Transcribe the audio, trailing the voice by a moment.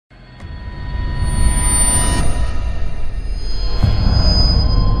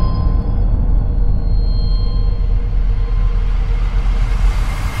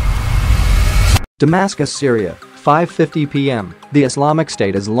Damascus, Syria, 5:50 p.m. The Islamic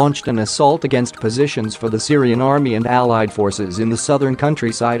State has launched an assault against positions for the Syrian Army and allied forces in the southern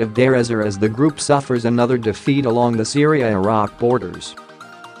countryside of Deir Ezzor as the group suffers another defeat along the Syria-Iraq borders.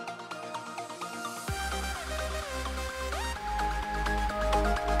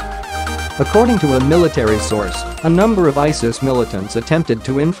 According to a military source, a number of ISIS militants attempted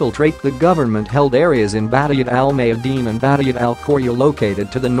to infiltrate the government-held areas in Badiat al-Mayadeen and Badiat al-Qorya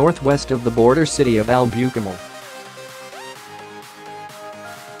located to the northwest of the border city of al-Bukamal.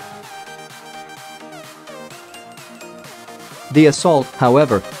 The assault,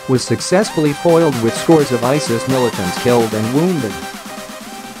 however, was successfully foiled with scores of ISIS militants killed and wounded.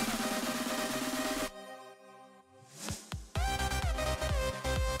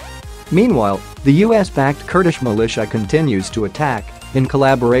 Meanwhile, the US-backed Kurdish militia continues to attack. In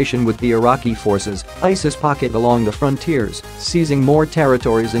collaboration with the Iraqi forces, ISIS pocket along the frontiers, seizing more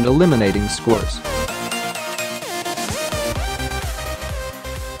territories and eliminating scores.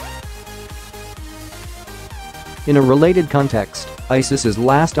 In a related context, ISIS's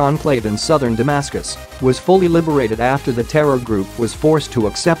last enclave in southern Damascus was fully liberated after the terror group was forced to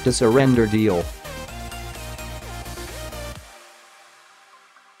accept a surrender deal.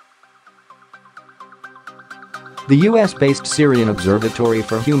 The US-based Syrian Observatory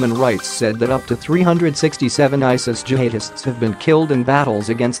for Human Rights said that up to 367 ISIS jihadists have been killed in battles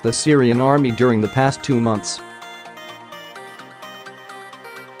against the Syrian army during the past 2 months.